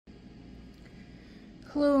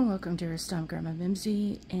Hello and welcome, dearest. I'm Grandma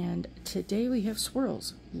Mimsy, and today we have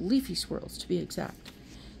swirls, leafy swirls to be exact.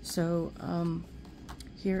 So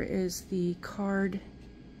here is the card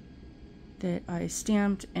that I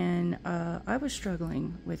stamped, and I was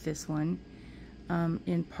struggling with this one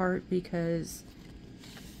in part because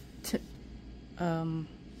how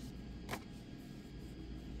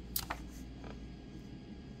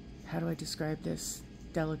do I describe this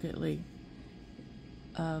delicately?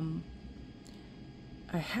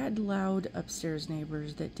 I had loud upstairs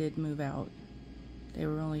neighbors that did move out. They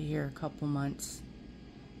were only here a couple months.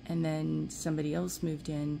 And then somebody else moved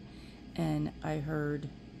in, and I heard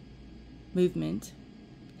movement,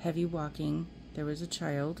 heavy walking. There was a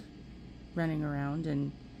child running around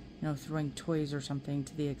and, throwing toys or something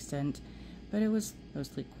to the extent, but it was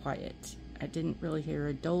mostly quiet. I didn't really hear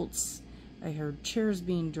adults. I heard chairs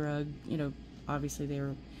being drugged. Obviously they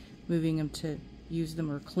were moving them to use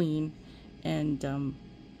them or clean. And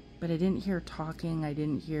but I didn't hear talking, I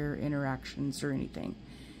didn't hear interactions or anything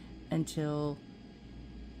until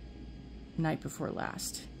night before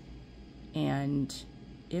last. And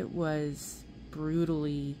it was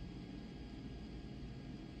brutally,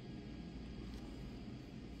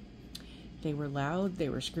 they were loud, they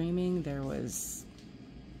were screaming, there was,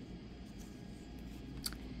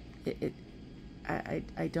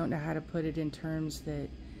 I don't know how to put it in terms that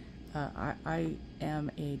I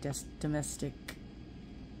am a domestic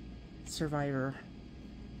survivor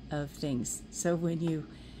of things. So when you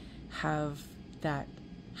have that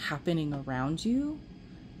happening around you,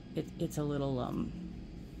 it's a little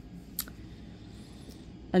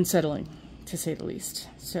unsettling, to say the least.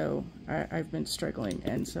 So I've been struggling,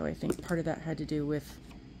 and so I think part of that had to do with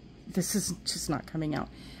this is just not coming out.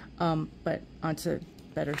 But onto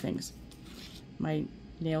better things. My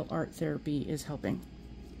nail art therapy is helping.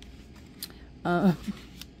 And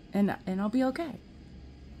I'll be okay.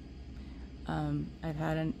 I've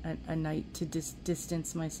had a night to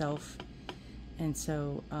distance myself, and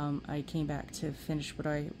so I came back to finish what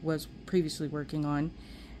I was previously working on,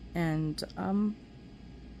 and in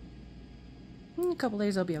a couple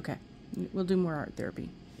days I'll be okay. We'll do more art therapy,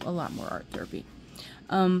 a lot more art therapy.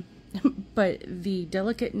 But the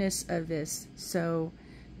delicateness of this, so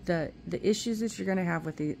the issues that you're going to have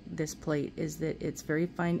with this plate is that it's very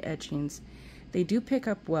fine etchings. They do pick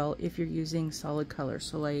up well if you're using solid colors,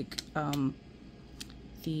 so like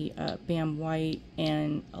the BAM white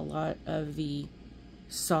and a lot of the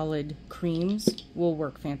solid creams will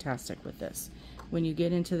work fantastic with this. When you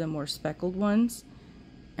get into the more speckled ones,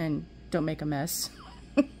 and don't make a mess,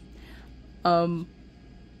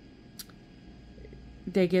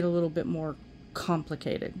 they get a little bit more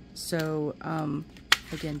complicated. So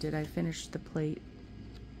again, did I finish the plate?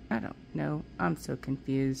 I don't know. I'm so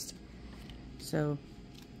confused. So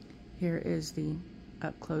here is the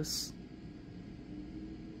up close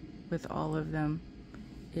with all of them.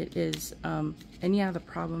 It is, and yeah, the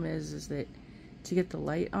problem is that to get the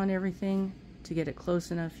light on everything, to get it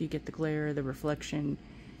close enough, you get the glare, the reflection.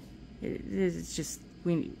 It's just,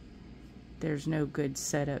 there's no good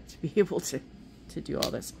setup to be able to do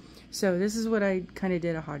all this. So this is what I kind of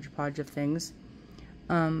did, a hodgepodge of things.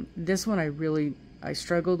 This one I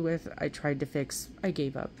struggled with. I tried to fix. I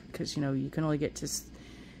gave up because, you can only get to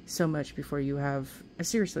so much before you have a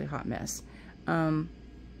seriously hot mess.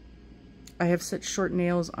 I have such short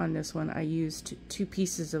nails on this one. I used 2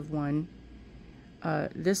 pieces of one.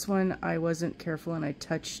 This one I wasn't careful, and I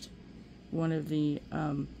touched one of the,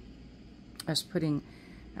 I was putting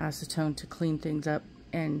acetone to clean things up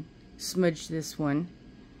and smudged this one.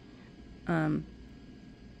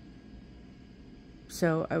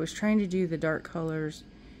 So I was trying to do the dark colors,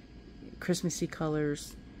 Christmassy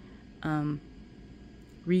colors,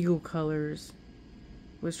 regal colors.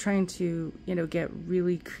 Was trying to, get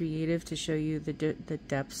really creative to show you the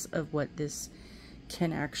depths of what this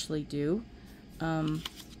can actually do.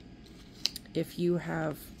 If you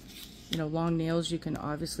have, long nails, you can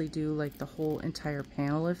obviously do like the whole entire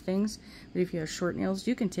panel of things. But if you have short nails,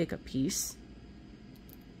 you can take a piece.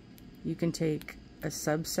 You can take a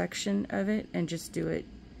subsection of it and just do it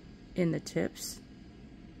in the tips,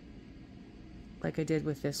 like I did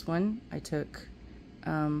with this one. I took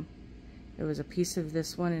it was a piece of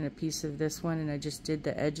this one and a piece of this one, and I just did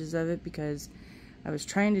the edges of it because I was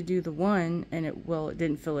trying to do the one, and it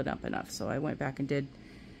didn't fill it up enough, so I went back and did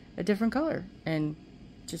a different color, and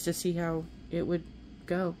just to see how it would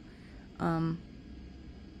go. And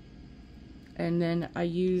then I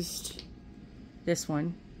used this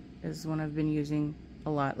one. This is one I've been using a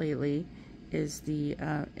lot lately, is the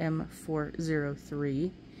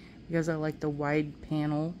M403, because I like the wide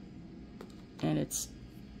panel, and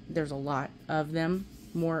there's a lot of them,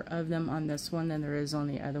 more of them on this one than there is on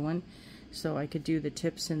the other one. So I could do the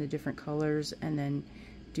tips in the different colors and then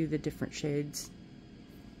do the different shades.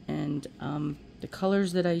 And the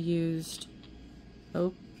colors that I used,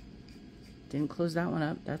 oh, didn't close that one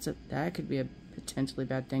up. That could be a potentially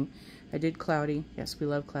bad thing. I did cloudy. Yes, we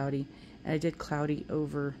love cloudy. And I did cloudy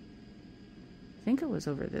over, I think it was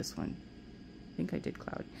over this one. I think I did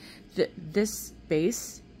cloud. This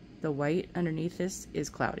base, the white underneath this, is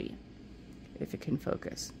cloudy, if it can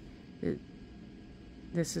focus.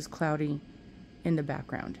 This is cloudy in the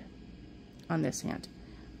background on this hand.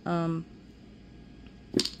 And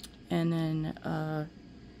then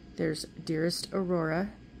there's Dearest Aurora,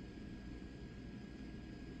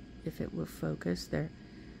 if it will focus there.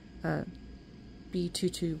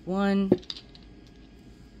 B221,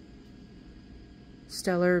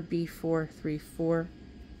 Stellar B434.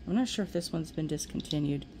 I'm not sure if this one's been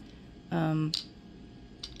discontinued. No,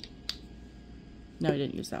 I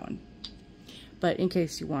didn't use that one. But in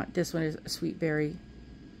case you want, this one is a Sweet Berry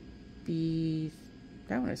B.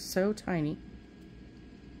 That one is so tiny.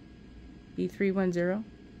 B310.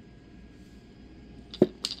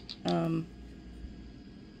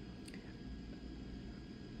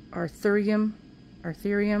 Arthurium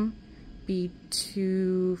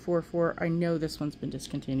B244. I know this one's been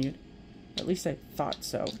discontinued. At least I thought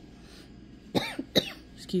so.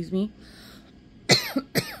 Excuse me.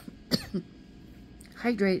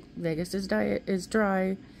 Hydrate. Vegas is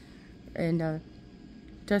dry and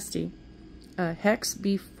dusty. Hex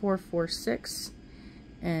B446,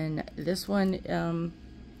 and this one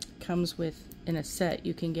comes with, in a set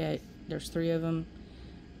you can get, there's 3 of them,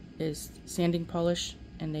 is sanding polish,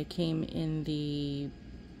 and they came in the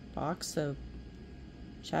box of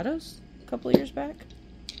shadows a couple of years back.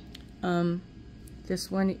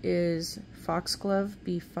 This one is Foxglove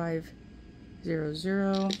B500.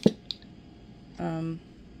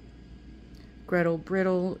 Gretel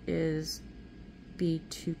Brittle is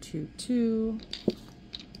B222.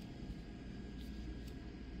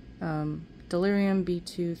 Delirium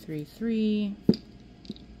B233. I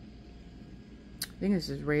think this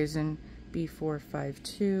is Raisin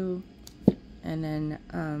B452. And then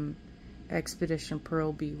Expedition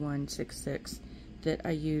Pearl B166 that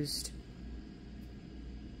I used.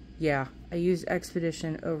 Yeah, I used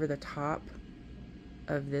Expedition over the top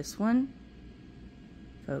of this one.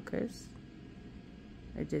 Focus.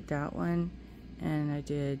 I did that one, and I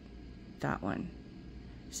did that one.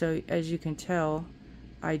 So as you can tell,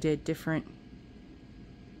 I did different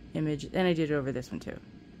image, and I did it over this one too.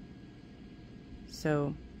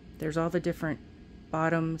 So there's all the different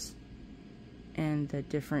bottoms and the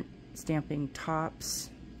different stamping tops.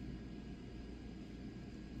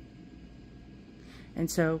 And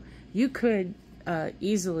so you could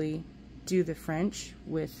easily do the French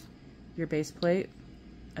with your base plate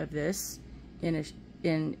of this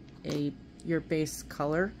in your base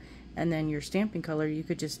color, and then your stamping color you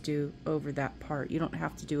could just do over that part. You don't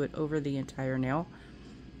have to do it over the entire nail,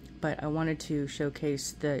 but I wanted to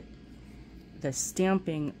showcase the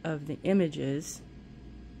stamping of the images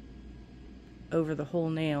over the whole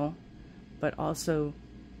nail, but also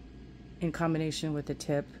in combination with the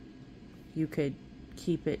tip. You could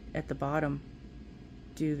keep it at the bottom,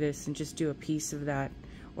 do this, and just do a piece of that.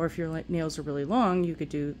 Or if your nails are really long, you could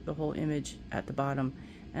do the whole image at the bottom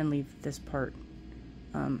and leave this part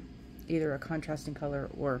either a contrasting color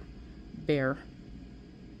or bare.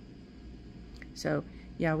 So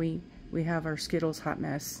yeah, we have our Skittles hot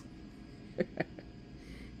mess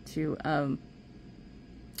to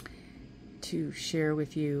share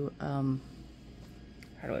with you. How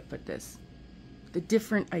do I put this? The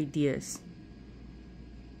different ideas.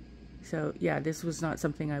 So yeah, this was not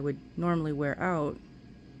something I would normally wear out.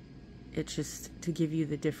 It's just to give you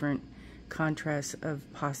the different contrasts of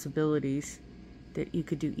possibilities that you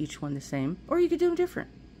could do each one the same, or you could do them different.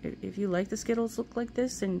 If you like the Skittles look like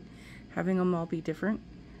this and having them all be different,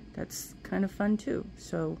 that's kind of fun too.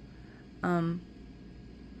 So I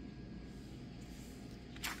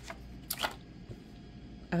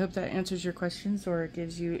hope that answers your questions or it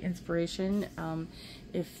gives you inspiration.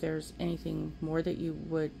 If there's anything more that you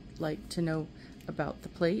would like to know about the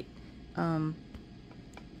plate,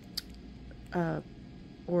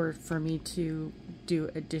 or for me to do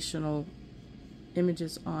additional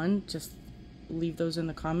images on, just leave those in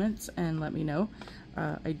the comments and let me know.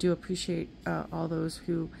 I do appreciate all those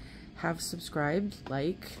who have subscribed,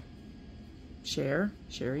 like, share.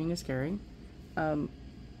 Sharing is caring.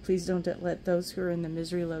 Please don't let those who are in the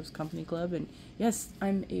Misery Loves Company Club, and yes,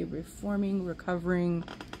 I'm a reforming, recovering,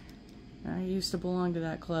 I used to belong to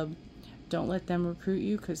that club. Don't let them recruit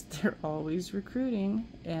you, because they're always recruiting.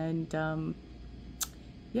 And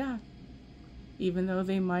yeah, even though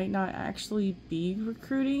they might not actually be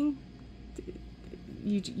recruiting,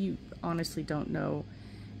 you honestly don't know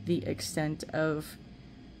the extent of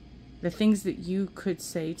the things that you could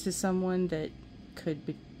say to someone that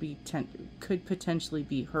could could potentially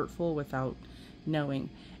be hurtful without knowing.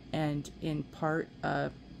 And in part,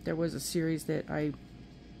 there was a series that I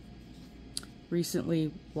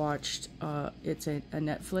recently watched. It's a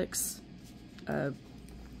Netflix, I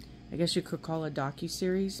guess you could call it a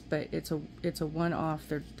docu-series, but it's a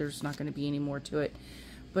one-off. There's not going to be any more to it,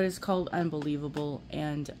 but it's called Unbelievable.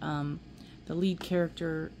 And the lead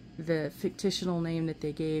character, the fictional name that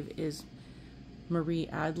they gave is Marie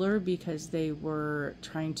Adler, because they were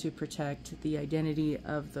trying to protect the identity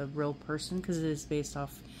of the real person, because it is based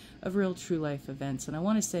off of real true life events. And I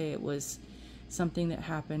want to say it was something that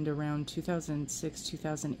happened around 2006,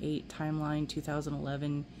 2008 timeline,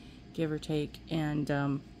 2011, give or take.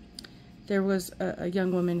 And there was a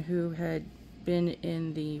young woman who had been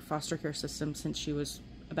in the foster care system since she was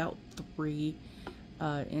about 3,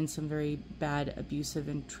 in some very bad, abusive,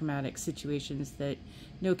 and traumatic situations that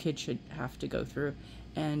no kid should have to go through,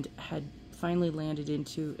 and had finally landed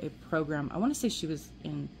into a program. I want to say she was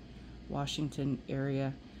in Washington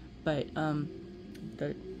area, but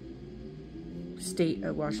the state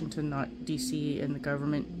of Washington, not DC, and the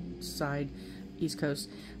government side, East Coast.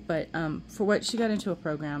 But for what she got into a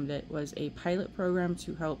program that was a pilot program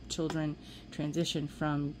to help children transition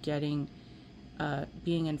from getting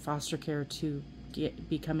being in foster care to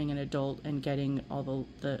becoming an adult and getting all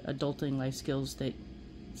the adulting life skills that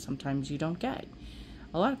sometimes you don't get.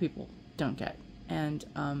 A lot of people don't get. And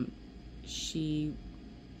she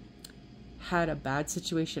had a bad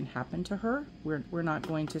situation happen to her. We're not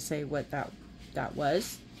going to say what that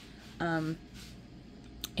was.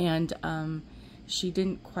 She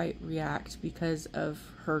didn't quite react because of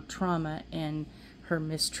her trauma and her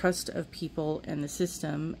mistrust of people and the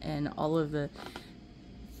system and all of the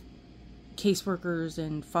caseworkers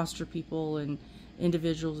and foster people and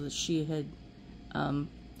individuals that she had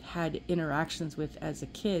had interactions with as a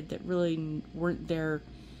kid that really weren't there,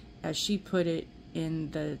 as she put it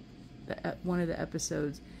in one of the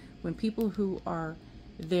episodes, when people who are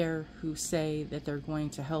there who say that they're going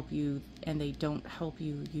to help you and they don't help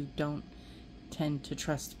you, you don't tend to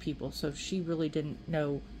trust people. So she really didn't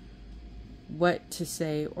know what to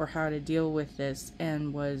say or how to deal with this,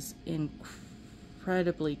 and was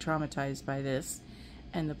incredibly traumatized by this,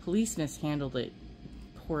 and the police mishandled it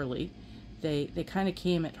poorly. They kind of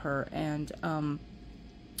came at her, and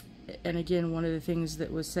again, one of the things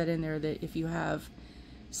that was said in there, that if you have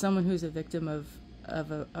someone who's a victim of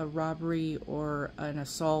a robbery or an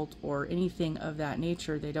assault or anything of that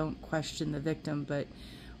nature, they don't question the victim. But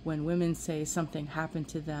when women say something happened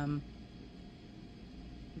to them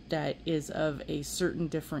that is of a certain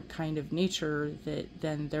different kind of nature, that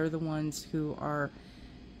then they're the ones who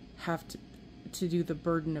have to do the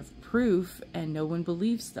burden of proof, and no one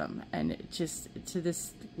believes them. And it just, to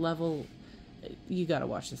this level, you got to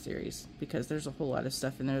watch the series, because there's a whole lot of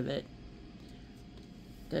stuff in there that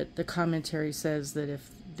the commentary says that if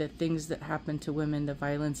the things that happen to women, the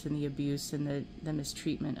violence and the abuse and the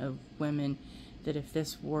mistreatment of women, that if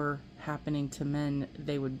this were happening to men,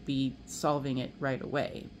 they would be solving it right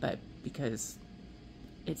away. But because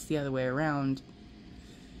it's the other way around,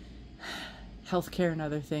 healthcare and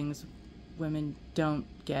other things, women don't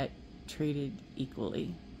get treated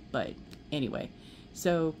equally. But anyway,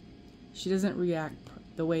 so she doesn't react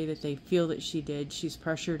the way that they feel that she did. She's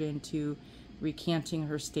pressured into recanting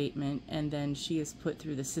her statement, and then she is put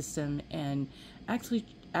through the system and actually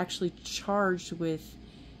charged with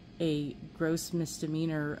a gross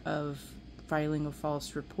misdemeanor of filing a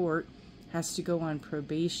false report, has to go on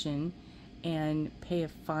probation and pay a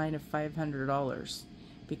fine of $500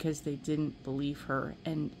 because they didn't believe her.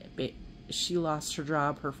 And she lost her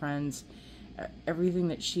job, her friends, everything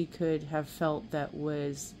that she could have felt that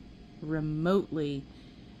was remotely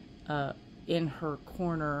in her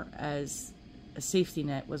corner as a safety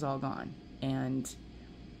net was all gone. And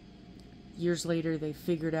years later, they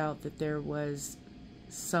figured out that there was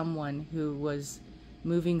someone who was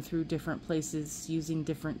moving through different places using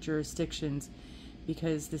different jurisdictions,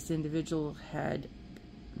 because this individual had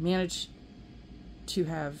managed to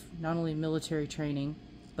have not only military training,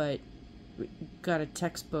 but got a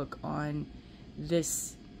textbook on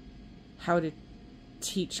this, how to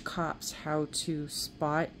teach cops how to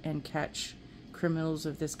spot and catch criminals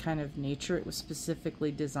of this kind of nature. It was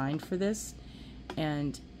specifically designed for this,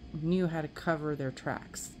 and knew how to cover their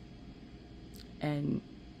tracks. And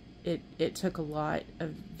it took a lot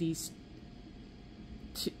of these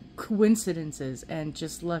coincidences and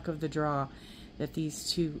just luck of the draw that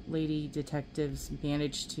these two lady detectives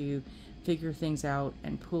managed to figure things out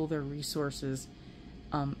and pool their resources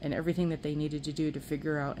and everything that they needed to do to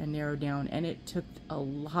figure out and narrow down. And it took a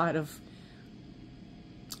lot of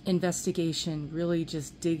investigation, really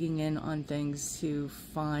just digging in on things to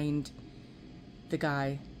find the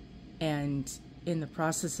guy. And in the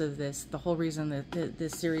process of this, the whole reason that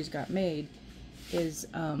this series got made is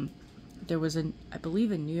there was I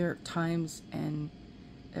believe a New York Times, and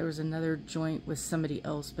there was another joint with somebody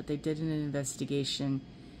else, but they did an investigation,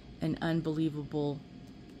 an unbelievable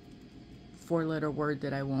 4-letter word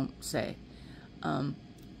that I won't say,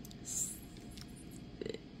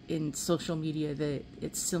 in social media, that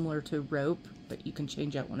it's similar to rope, but you can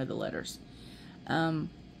change out one of the letters.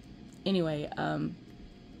 Anyway,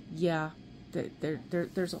 yeah,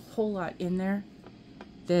 there's a whole lot in there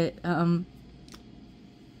that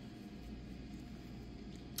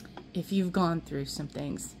if you've gone through some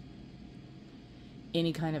things,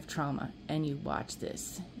 any kind of trauma, and you watch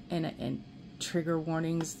this, and trigger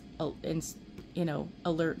warnings, and you know,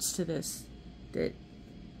 alerts to this, that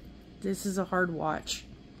this is a hard watch.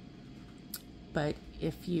 But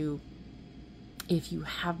if you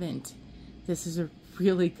haven't, this is a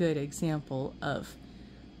really good example of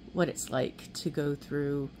what it's like to go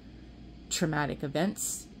through traumatic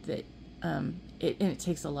events. That it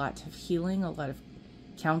takes a lot of healing, a lot of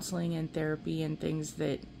counseling and therapy and things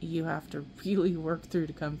that you have to really work through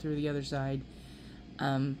to come through the other side.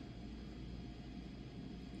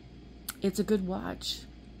 It's a good watch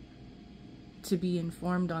to be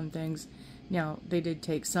informed on things. Now, they did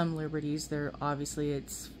take some liberties. Obviously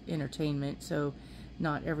it's entertainment, so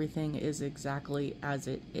not everything is exactly as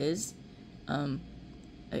it is.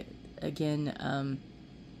 Again,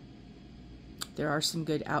 there are some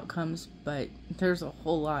good outcomes, but there's a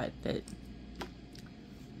whole lot that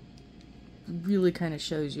really kind of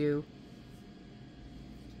shows you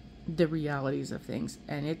the realities of things,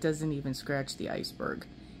 and it doesn't even scratch the iceberg.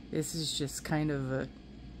 This is just kind of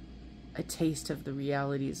a taste of the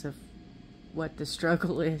realities of what the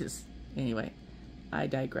struggle is. Anyway, I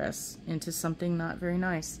digress into something not very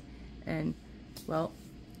nice. And, well,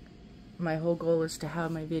 my whole goal is to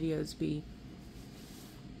have my videos be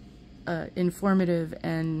informative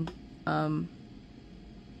and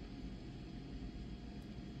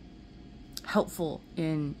helpful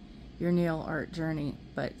in your nail art journey.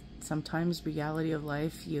 But sometimes reality of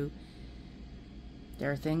life,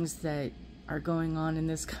 there are things that are going on in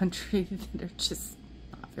this country that are just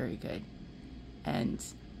not very good. And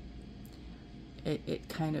it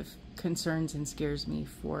kind of concerns and scares me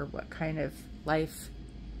for what kind of life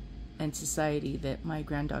and society that my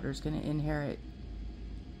granddaughter is going to inherit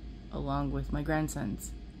along with my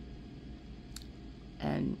grandsons.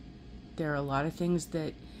 And there are a lot of things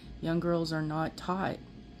that young girls are not taught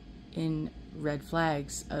in red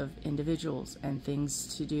flags of individuals and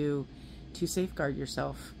things to do to safeguard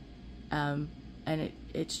yourself. And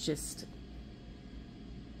it's just,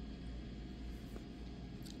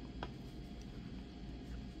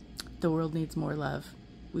 the world needs more love.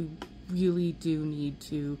 We really do need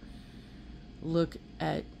to look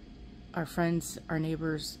at our friends, our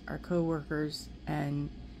neighbors, our co-workers, and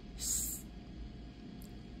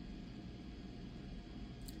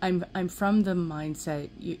I'm from the mindset,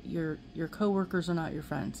 your co-workers are not your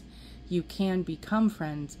friends. You can become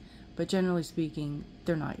friends, but generally speaking,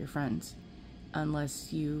 they're not your friends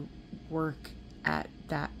unless you work at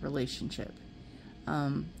that relationship.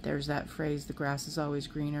 There's that phrase, the grass is always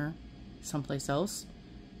greener someplace else.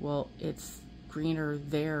 Well, it's greener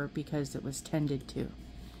there because it was tended to.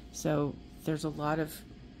 So there's a lot of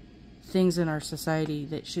things in our society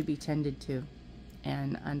that should be tended to,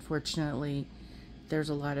 and unfortunately there's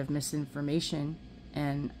a lot of misinformation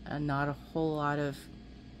and not a whole lot of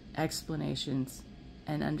explanations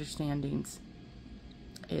and understandings.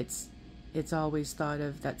 It's always thought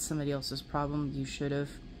of that's somebody else's problem, you should have.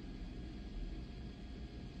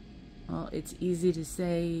 Well, it's easy to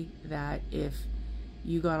say that if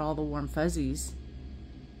you got all the warm fuzzies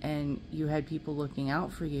and you had people looking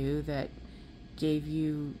out for you that gave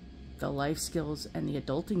you the life skills and the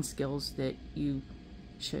adulting skills that you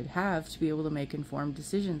should have to be able to make informed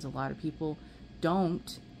decisions. A lot of people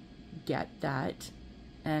don't get that,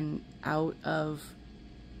 and out of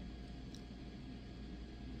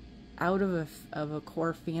a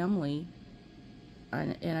core family,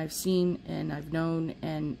 and I've seen and I've known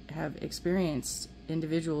and have experienced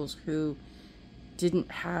individuals who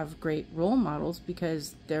didn't have great role models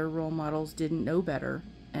because their role models didn't know better,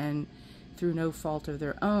 and through no fault of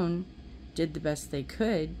their own did the best they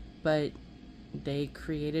could, but they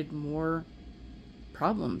created more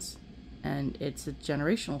problems And it's a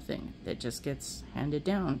generational thing that just gets handed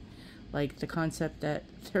down. Like the concept that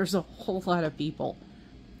there's a whole lot of people,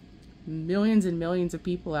 millions and millions of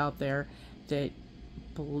people out there that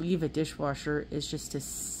believe a dishwasher is just to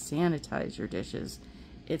sanitize your dishes.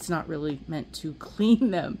 It's not really meant to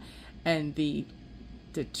clean them. And the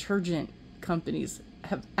detergent companies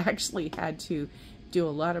have actually had to do a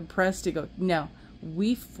lot of press to go, no,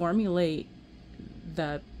 we formulate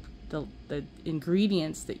the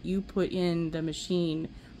ingredients that you put in the machine.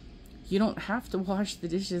 You don't have to wash the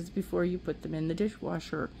dishes before you put them in the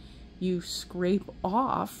dishwasher. You scrape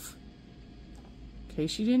off, in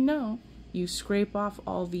case you didn't know, you scrape off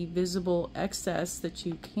all the visible excess that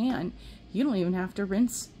you can. You don't even have to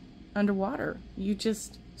rinse underwater. You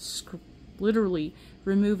just literally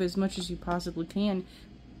remove as much as you possibly can.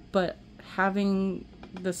 But having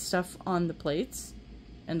the stuff on the plates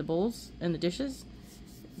and the bowls and the dishes,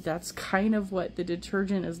 that's kind of what the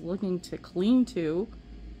detergent is looking to cling to.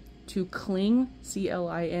 To cling,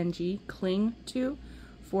 C-L-I-N-G, cling to,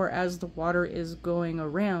 for as the water is going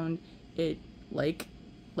around, it, like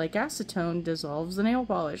acetone, dissolves the nail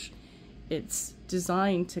polish. It's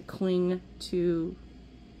designed to cling to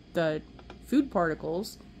the food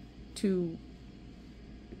particles to,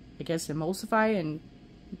 I guess, emulsify, and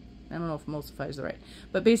I don't know if emulsify is the right,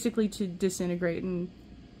 but basically to disintegrate and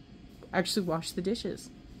actually wash the dishes.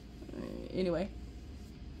 Anyway,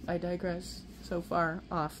 I digress. So far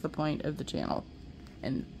off the point of the channel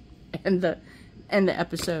and the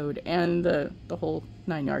episode and the whole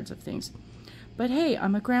 9 yards of things. But hey,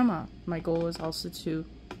 I'm a grandma. My goal is also to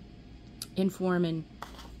inform and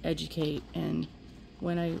educate. And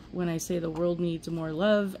when I say the world needs more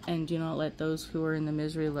love, and do not let those who are in the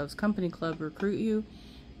Misery Loves Company Club recruit you,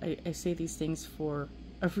 I say these things for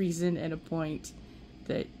a reason and a point.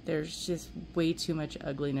 That there's just way too much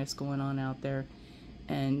ugliness going on out there,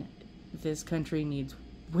 and this country needs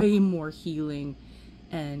way more healing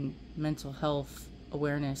and mental health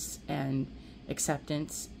awareness and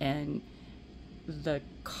acceptance, and the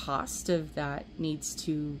cost of that needs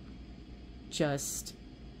to just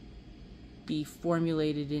be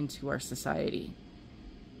formulated into our society.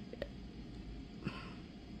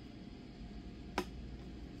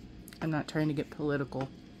 I'm not trying to get political,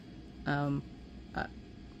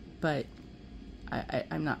 but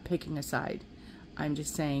I'm not picking a side. I'm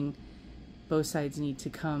just saying both sides need to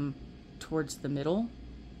come towards the middle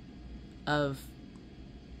of,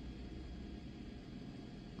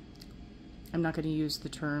 I'm not going to use the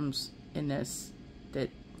terms in this,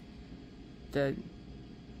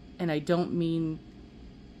 and I don't mean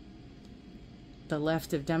the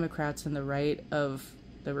left of Democrats and the right of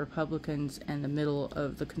the Republicans and the middle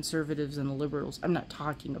of the conservatives and the liberals. I'm not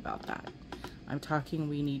talking about that. I'm talking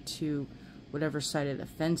we need to, whatever side of the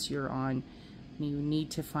fence you're on, you need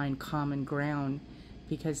to find common ground,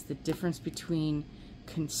 because the difference between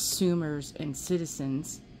consumers and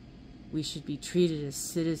citizens, we should be treated as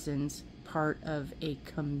citizens, part of a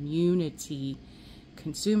community.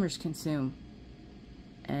 Consumers consume.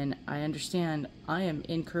 And I understand I am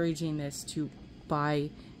encouraging this to buy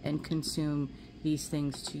and consume these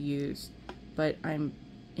things to use, but I'm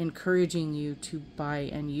encouraging you to buy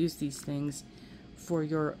and use these things for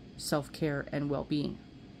your self-care and well-being.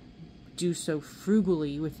 Do so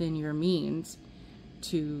frugally within your means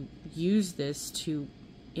to use this to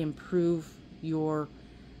improve your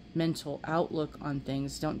mental outlook on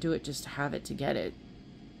things. Don't do it just to have it to get it.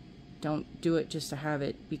 Don't do it just to have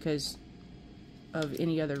it because of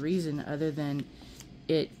any other reason other than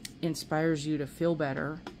it inspires you to feel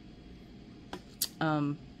better.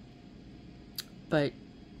 But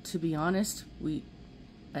to be honest,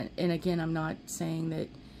 and again, I'm not saying that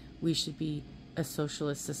we should be a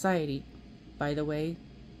socialist society. By the way,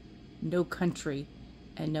 no country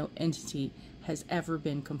and no entity has ever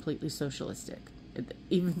been completely socialistic,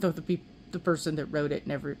 even though the person that wrote it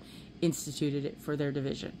never instituted it for their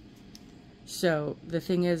division. So the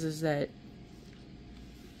thing is that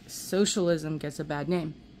socialism gets a bad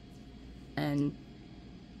name. And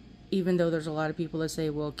even though there's a lot of people that say,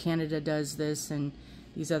 well, Canada does this and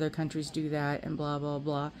these other countries do that and blah, blah,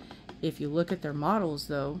 blah. If you look at their models,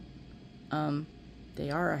 though, they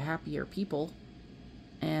are a happier people.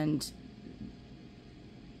 And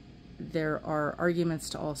there are arguments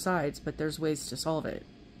to all sides, but there's ways to solve it.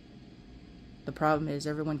 The problem is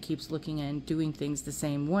everyone keeps looking and doing things the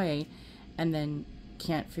same way and then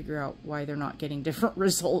can't figure out why they're not getting different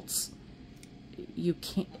results. You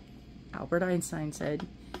can't, Albert Einstein said,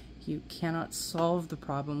 you cannot solve the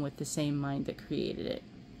problem with the same mind that created it.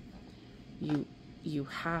 You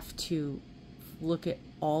have to look at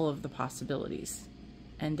all of the possibilities.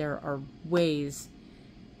 And there are ways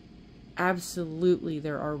absolutely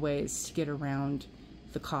there are ways to get around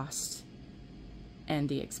the cost and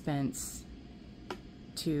the expense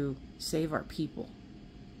to save our people.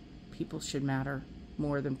 People should matter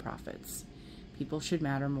more than profits. People should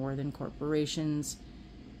matter more than corporations'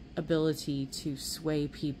 ability to sway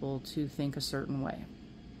people to think a certain way.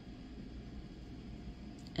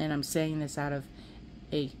 And I'm saying this out of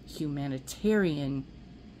a humanitarian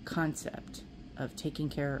concept of taking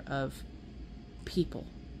care of people.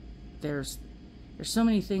 There's so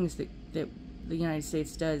many things that the United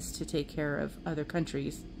States does to take care of other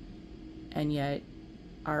countries, and yet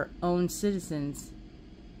our own citizens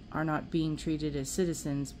are not being treated as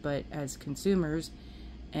citizens but as consumers.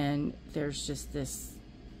 And there's just there's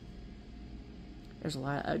a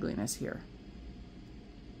lot of ugliness here,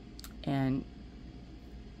 and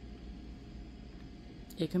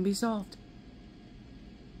it can be solved.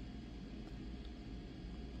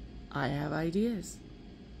 I have ideas.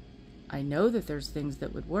 I know that there's things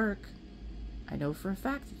that would work. I know for a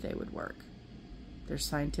fact that they would work. There's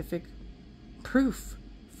scientific proof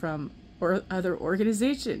from other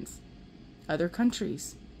organizations, other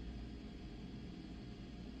countries,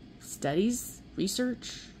 studies,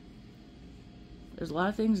 research. There's a lot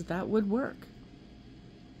of things that would work,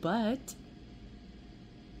 but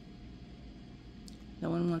no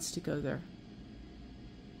one wants to go there.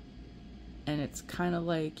 And it's kind of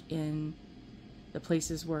like in the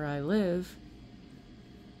places where I live,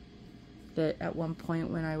 that at one point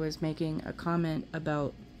when I was making a comment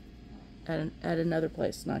about at another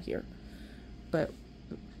place, not here, but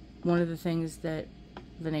one of the things that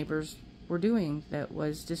the neighbors were doing that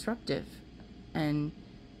was disruptive and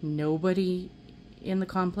nobody in the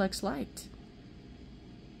complex liked.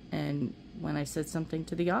 And when I said something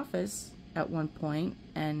to the office at one point,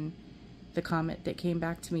 and the comment that came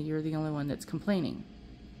back to me, "You're the only one that's complaining."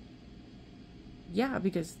 Yeah,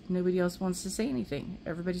 because nobody else wants to say anything.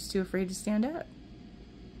 Everybody's too afraid to stand up.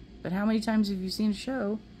 But how many times have you seen a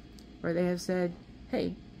show where they have said,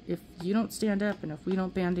 hey, if you don't stand up and if we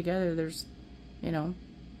don't band together, there's,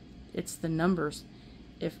 it's the numbers.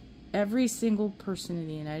 If every single person in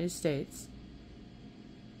the United States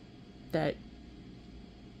that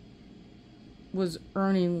was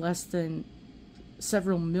earning less than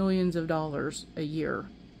several millions of dollars a year,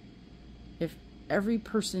 if every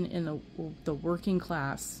person in the working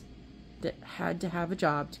class that had to have a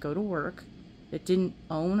job to go to work, that didn't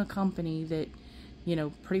own a company that,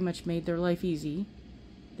 pretty much made their life easy,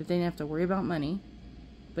 that they didn't have to worry about money,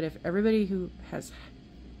 but if everybody who has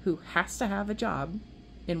to have a job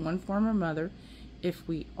in one form or another, if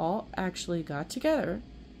we all actually got together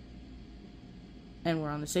and we're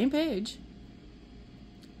on the same page,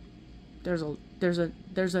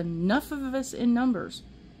 there's enough of us in numbers.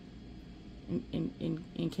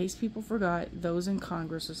 In case people forgot, those in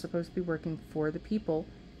Congress are supposed to be working for the people,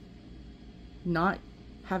 not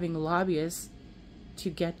having lobbyists to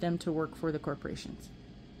get them to work for the corporations.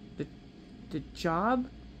 The job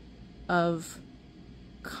of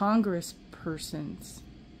congresspersons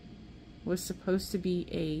was supposed to be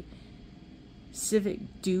a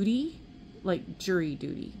civic duty, like jury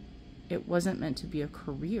duty. It wasn't meant to be a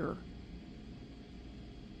career.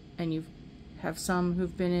 And you have some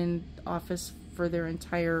who've been in office for their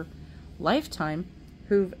entire lifetime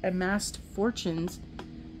who've amassed fortunes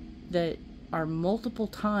that are multiple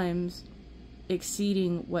times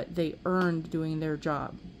exceeding what they earned doing their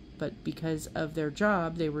job. But because of their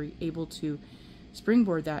job, they were able to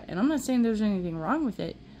springboard that. And I'm not saying there's anything wrong with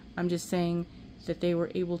it. I'm just saying that they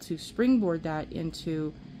were able to springboard that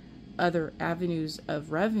into other avenues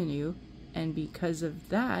of revenue. And because of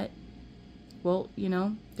that, well,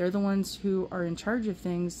 they're the ones who are in charge of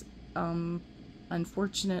things.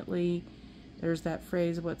 Unfortunately, there's that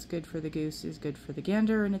phrase, what's good for the goose is good for the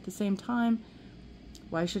gander. And at the same time,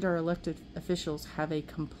 why should our elected officials have a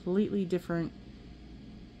completely different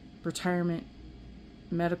retirement,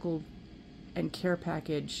 medical, and care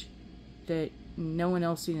package that no one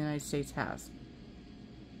else in the United States has?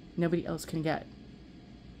 Nobody else can get.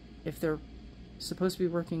 If they're supposed to be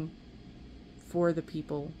working for the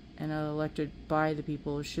people and are elected by the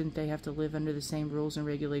people, shouldn't they have to live under the same rules and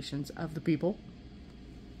regulations of the people?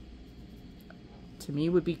 To me,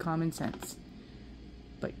 would be common sense.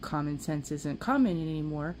 But common sense isn't common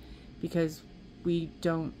anymore because we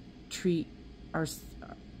don't treat our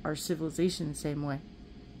civilization the same way.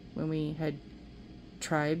 When we had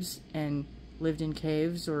tribes and lived in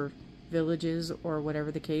caves or villages or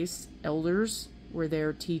whatever the case, elders were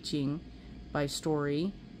there teaching by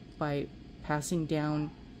story, by passing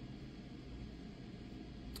down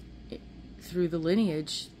through the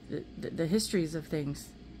lineage the histories of things.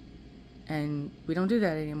 And we don't do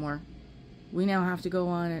that anymore. we now have to go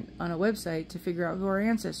on a website to figure out who our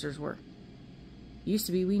ancestors were. Used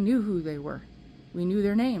to be we knew who they were. We knew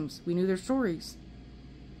their names. We knew their stories.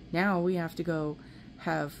 Now we have to go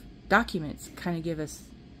have documents kind of give us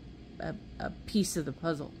a piece of the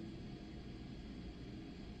puzzle.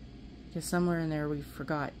 Because somewhere in there we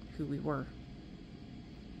forgot who we were.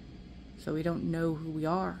 So we don't know who we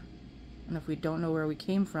are. And if we don't know where we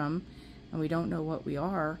came from, and we don't know what we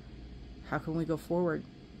are, how can we go forward?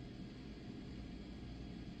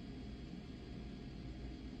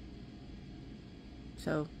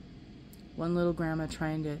 So, one little grandma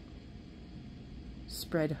trying to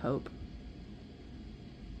spread hope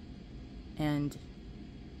and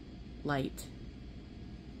light.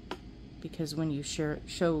 Because when you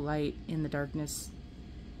show light in the darkness,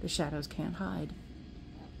 the shadows can't hide.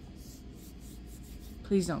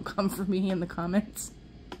 Please don't come for me in the comments.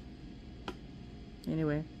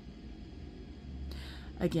 Anyway,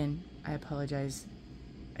 again, I apologize.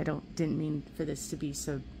 I didn't mean for this to be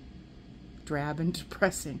so drab and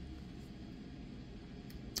depressing.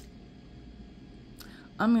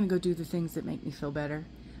 I'm gonna go do the things that make me feel better.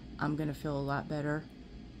 I'm gonna feel a lot better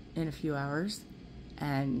in a few hours,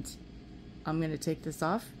 and I'm gonna take this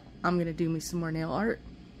off. I'm gonna do me some more nail art.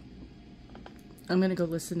 I'm gonna go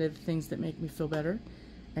listen to the things that make me feel better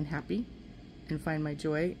and happy and find my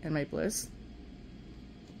joy and my bliss.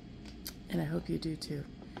 And I hope you do too.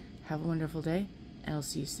 Have a wonderful day, and I'll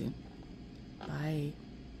see you soon. Bye.